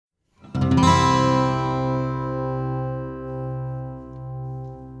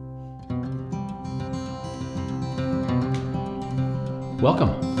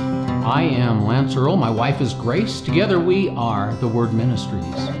Welcome. I am Lance Earl. My wife is Grace. Together we are the Word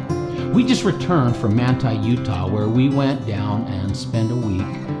Ministries. We just returned from Manti, Utah, where we went down and spent a week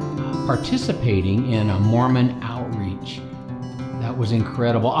participating in a Mormon outreach. That was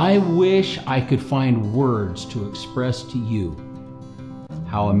incredible. I wish I could find words to express to you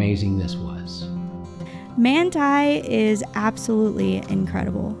how amazing this was. Manti is absolutely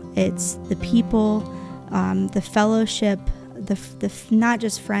incredible. It's the people, the fellowship, the not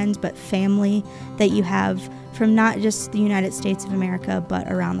just friends but family that you have from not just the United States of America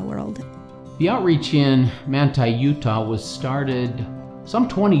but around the world. The outreach in Manti, Utah was started some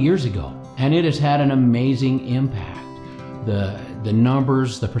 20 years ago, and it has had an amazing impact. The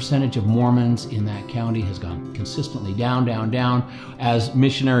numbers, the percentage of Mormons in that county has gone consistently down as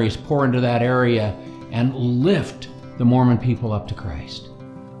missionaries pour into that area and lift the Mormon people up to Christ.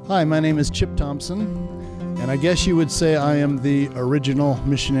 Hi, my name is Chip Thompson, and I guess you would say I am the original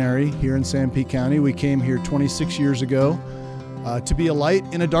missionary here in Sanpete County. We came here 26 years ago. To be a light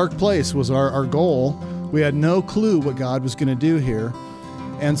in a dark place was our goal. We had no clue what God was going to do here.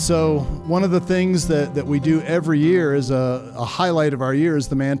 And so one of the things that we do every year is a highlight of our year is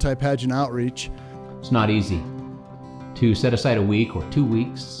the Manti Pageant Outreach. It's not easy to set aside a week or 2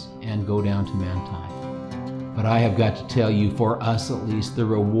 weeks and go down to Manti. But I have got to tell you, for us at least, the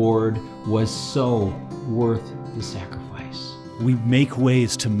reward was so worth the sacrifice. We make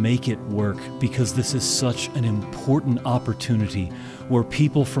ways to make it work because this is such an important opportunity where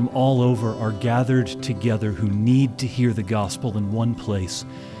people from all over are gathered together who need to hear the gospel in one place.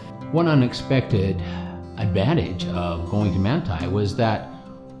 One unexpected advantage of going to Manti was that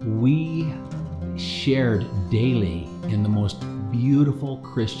we shared daily in the most beautiful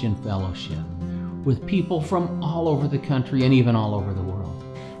Christian fellowship with people from all over the country and even all over the world.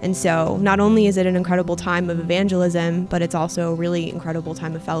 And so not only is it an incredible time of evangelism, but it's also a really incredible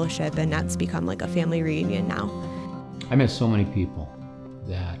time of fellowship, and that's become like a family reunion now. I met so many people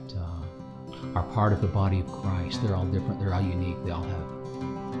that are part of the body of Christ. They're all different, they're all unique, they all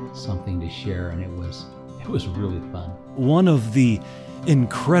have something to share, and it was really fun. One of the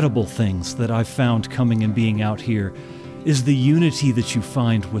incredible things that I've found coming and being out here is the unity that you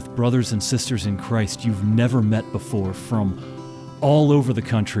find with brothers and sisters in Christ you've never met before from all over the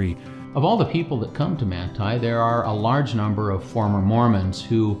country. Of all the people that come to Manti, there are a large number of former Mormons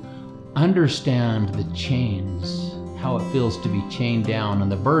who understand the chains, how it feels to be chained down,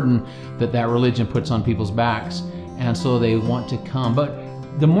 and the burden that religion puts on people's backs, and so they want to come. But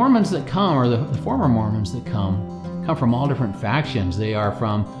the Mormons that come, or the former Mormons that come from all different factions. They are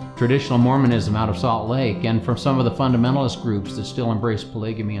from traditional Mormonism out of Salt Lake, and from some of the fundamentalist groups that still embrace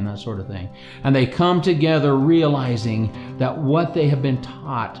polygamy and that sort of thing. And they come together realizing that what they have been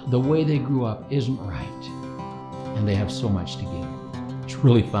taught, the way they grew up, isn't right. And they have so much to give. It's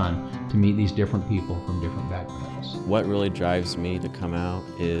really fun to meet these different people from different backgrounds. What really drives me to come out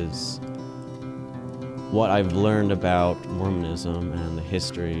is what I've learned about Mormonism and the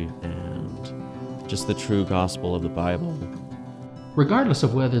history and just the true gospel of the Bible. Regardless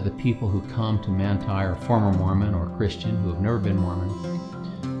of whether the people who come to Manti are former Mormon or Christian who have never been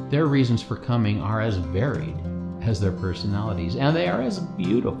Mormon, their reasons for coming are as varied as their personalities, and they are as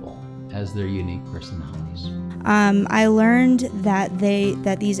beautiful as their unique personalities. I learned that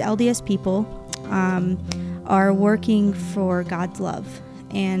these LDS people are working for God's love,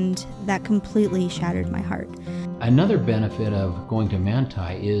 and that completely shattered my heart. Another benefit of going to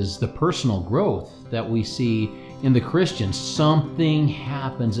Manti is the personal growth that we see in the Christians. Something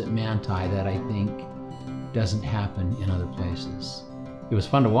happens at Manti that I think doesn't happen in other places. It was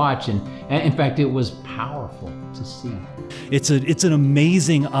fun to watch, and in fact, it was powerful to see. It's an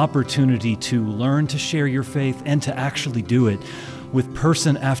amazing opportunity to learn to share your faith and to actually do it with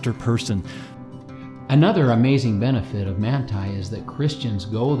person after person. Another amazing benefit of Manti is that Christians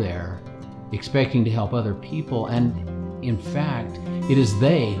go there expecting to help other people, and in fact, it is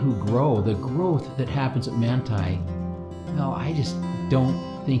they who grow. The growth that happens at Manti, no, I just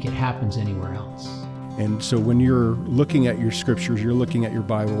don't think it happens anywhere else. And so when you're looking at your scriptures, you're looking at your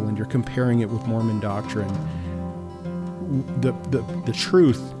Bible, and you're comparing it with Mormon doctrine, the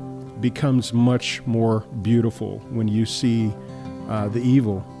truth becomes much more beautiful when you see the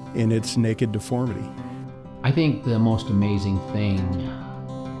evil in its naked deformity. I think the most amazing thing,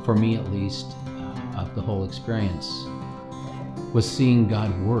 for me at least, of the whole experience was seeing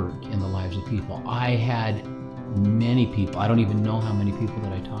God work in the lives of people. I had many people, I don't even know how many people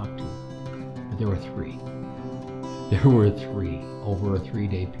that I talked to, but there were three. There were three, over a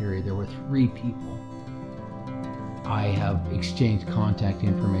 3-day period, there were 3 people. I have exchanged contact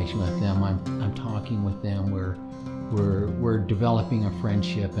information with them. I'm talking with them. We're We're developing a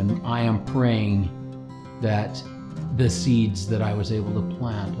friendship, and I am praying that the seeds that I was able to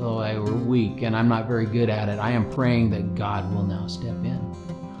plant, oh, I were weak and I'm not very good at it, I am praying that God will now step in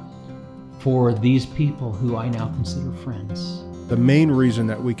for these people who I now consider friends. The main reason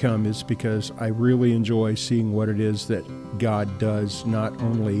that we come is because I really enjoy seeing what it is that God does, not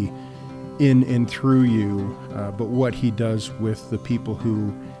only in and through you, but what He does with the people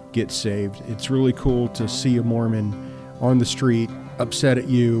who get saved. It's really cool to see a Mormon on the street upset at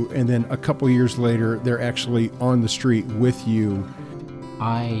you, and then a couple years later, they're actually on the street with you.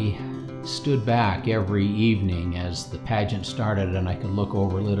 I stood back every evening as the pageant started, and I could look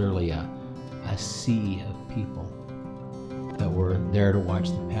over literally a sea of people that were there to watch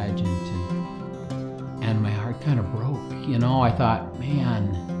the pageant, and my heart kind of broke. You know, I thought,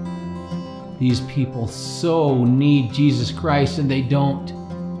 man, these people so need Jesus Christ and they don't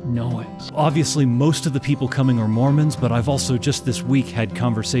know it. Obviously, most of the people coming are Mormons, but I've also just this week had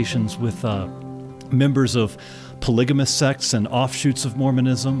conversations with members of polygamous sects and offshoots of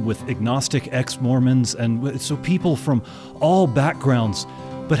Mormonism, with agnostic ex-Mormons, and so people from all backgrounds,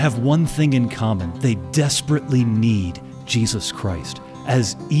 but have one thing in common. They desperately need Jesus Christ,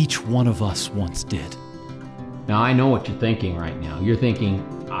 as each one of us once did. Now, I know what you're thinking right now. You're thinking,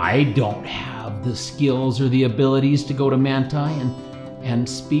 I don't have the skills or the abilities to go to Manti and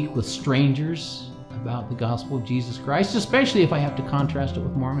speak with strangers about the gospel of Jesus Christ, especially if I have to contrast it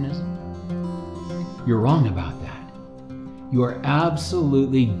with Mormonism. You're wrong about that. You are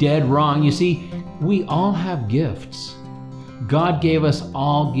absolutely dead wrong. You see, we all have gifts. God gave us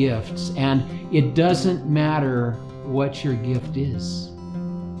all gifts, and it doesn't matter what your gift is.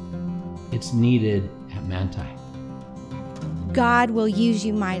 It's needed at Manti. God will use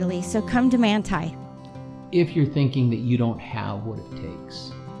you mightily, so come to Manti. If you're thinking that you don't have what it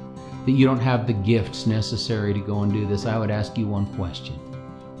takes, that you don't have the gifts necessary to go and do this, I would ask you one question.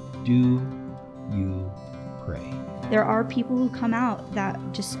 Do you pray? There are people who come out that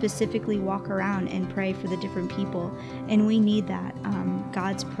just specifically walk around and pray for the different people, and we need that.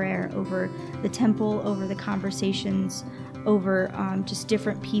 God's prayer over the temple, over the conversations, over just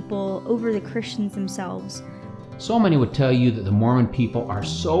different people, over the Christians themselves. So many would tell you that the Mormon people are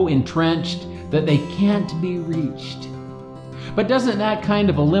so entrenched that they can't be reached. But doesn't that kind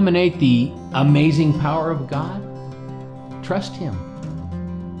of eliminate the amazing power of God? Trust Him.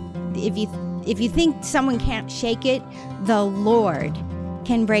 If you think someone can't shake it, the Lord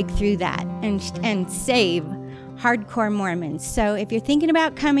can break through that and save hardcore Mormons. So if you're thinking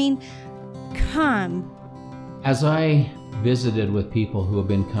about coming, come. As I visited with people who have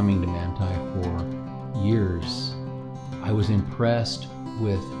been coming to Manti for years, I was impressed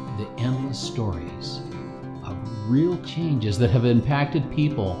with the endless stories of real changes that have impacted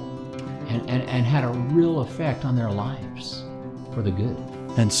people and had a real effect on their lives for the good.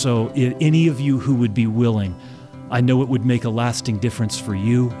 And so if any of you who would be willing, I know it would make a lasting difference for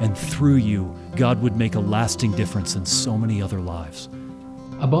you, and through you, God would make a lasting difference in so many other lives.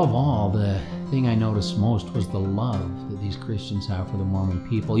 Above all, the thing I noticed most was the love that these Christians have for the Mormon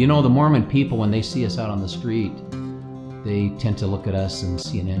people. You know, the Mormon people, when they see us out on the street, they tend to look at us and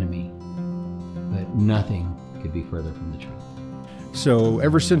see an enemy. But nothing could be further from the truth. So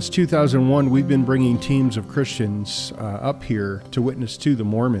ever since 2001, we've been bringing teams of Christians up here to witness to the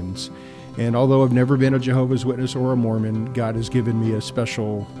Mormons. And although I've never been a Jehovah's Witness or a Mormon, God has given me a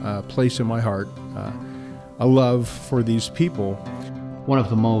special place in my heart, a love for these people. One of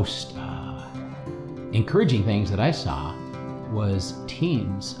the most encouraging things that I saw was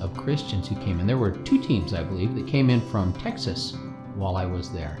teams of Christians who came in. There were 2 teams, I believe, that came in from Texas while I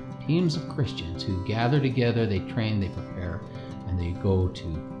was there. Teams of Christians who gather together, they train, they prepare, and they go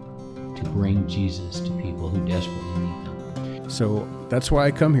to bring Jesus to people who desperately need them. So that's why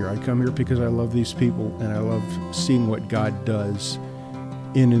I come here. I come here because I love these people, and I love seeing what God does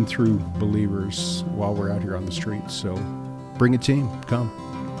in and through believers while we're out here on the streets. So bring a team, come.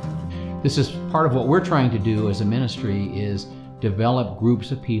 This is part of what we're trying to do as a ministry, is develop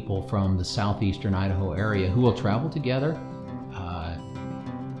groups of people from the southeastern Idaho area who will travel together,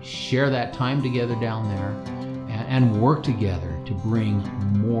 share that time together down there, and work together to bring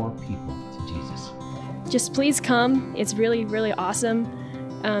more people to Jesus. Just please come. It's really, really awesome.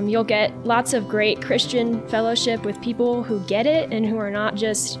 You'll get lots of great Christian fellowship with people who get it and who are not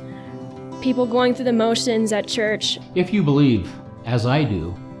just people going through the motions at church. If you believe, as I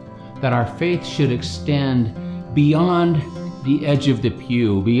do, that our faith should extend beyond the edge of the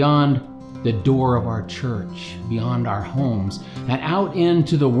pew, beyond the door of our church, beyond our homes, and out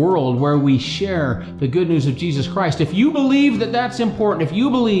into the world where we share the good news of Jesus Christ. If you believe that that's important, if you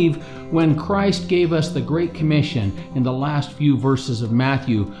believe when Christ gave us the Great Commission in the last few verses of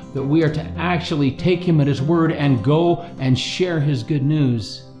Matthew, that we are to actually take him at his word and go and share his good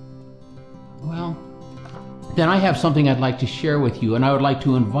news, well, then I have something I'd like to share with you, and I would like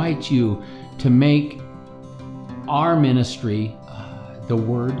to invite you to make our ministry, the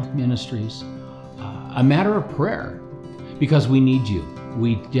Word Ministries, a matter of prayer, because we need you.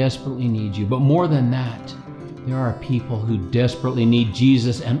 We desperately need you. But more than that, there are people who desperately need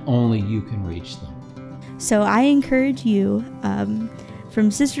Jesus, and only you can reach them. So I encourage you,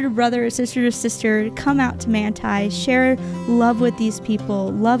 from sister to brother, sister to sister, come out to Manti, share love with these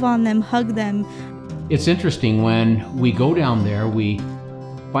people, love on them, hug them. It's interesting, when we go down there, we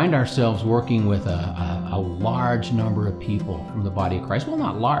find ourselves working with a large number of people from the body of Christ. Well,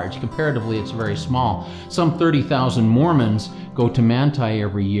 not large. Comparatively, it's very small. Some 30,000 Mormons go to Manti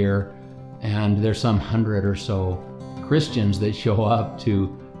every year, and there's some 100 or so Christians that show up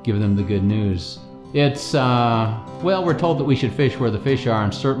to give them the good news. It's, well, we're told that we should fish where the fish are,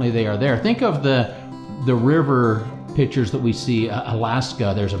 and certainly they are there. Think of the river pictures that we see.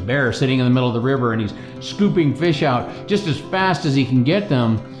 Alaska, there's a bear sitting in the middle of the river, and he's scooping fish out just as fast as he can get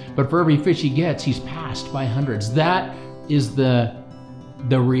them. But for every fish he gets, he's passed by hundreds. That is the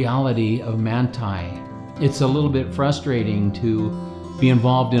reality of Manti. It's a little bit frustrating to be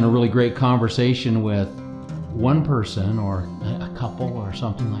involved in a really great conversation with one person or a couple or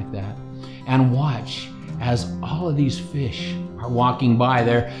something like that, and watch as all of these fish are walking by.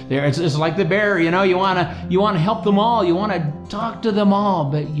 It's like the bear, you know, you wanna help them all, you wanna talk to them all,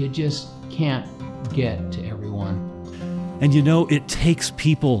 but you just can't get to everyone. And you know, it takes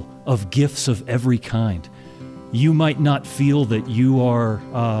people of gifts of every kind. You might not feel that you are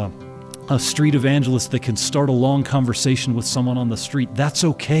a street evangelist that can start a long conversation with someone on the street. That's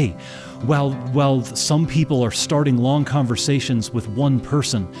okay. While some people are starting long conversations with one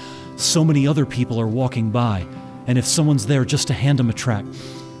person, so many other people are walking by. And if someone's there, just to hand them a tract,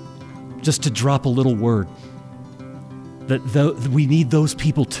 just to drop a little word, that we need those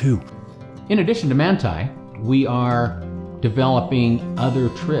people too. In addition to Manti, we are developing other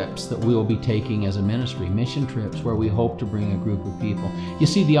trips that we will be taking as a ministry, mission trips where we hope to bring a group of people. You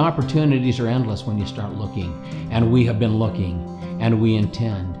see, the opportunities are endless when you start looking, and we have been looking, and we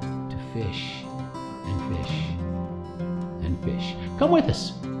intend to fish and fish and fish. Come with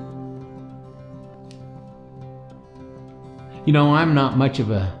us. You know, I'm not much of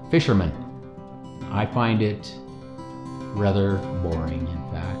a fisherman. I find it rather boring,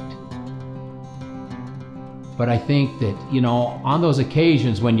 in fact. But I think that, you know, on those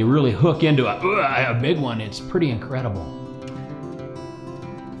occasions when you really hook into a big one, it's pretty incredible.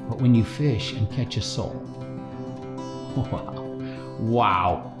 But when you fish and catch a soul,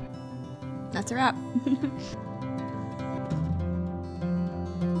 wow. That's a wrap.